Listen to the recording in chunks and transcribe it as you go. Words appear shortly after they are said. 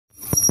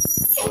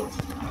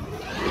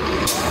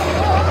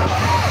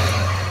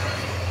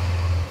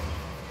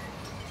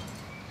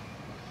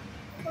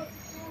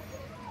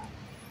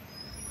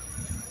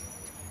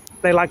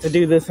They like to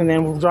do this and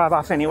then we'll drive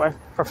off anyway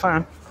for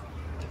fun.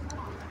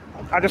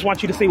 I just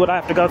want you to see what I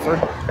have to go through.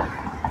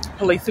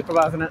 Police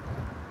supervising it,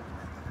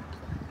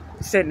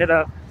 setting it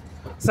up.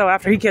 So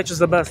after he catches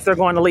the bus, they're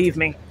going to leave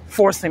me,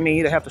 forcing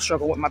me to have to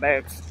struggle with my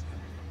bags.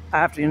 I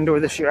have to endure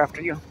this year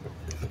after you.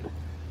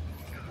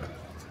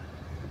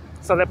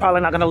 So they're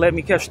probably not going to let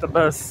me catch the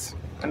bus,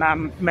 and I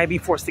may be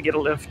forced to get a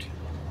lift.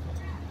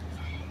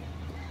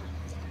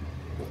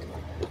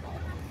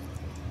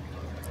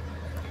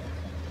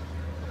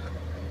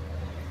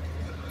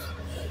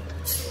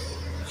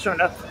 Sure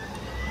enough.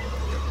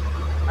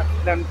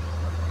 Then,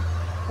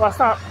 well, I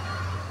stopped.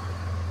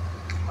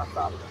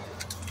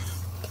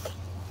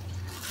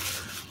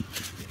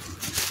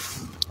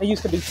 It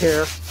used to be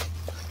care,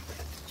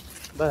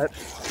 but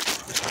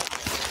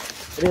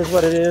it is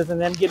what it is.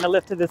 And then getting a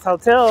lift to this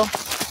hotel,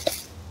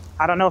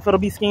 I don't know if it'll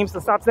be schemes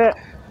to stop that.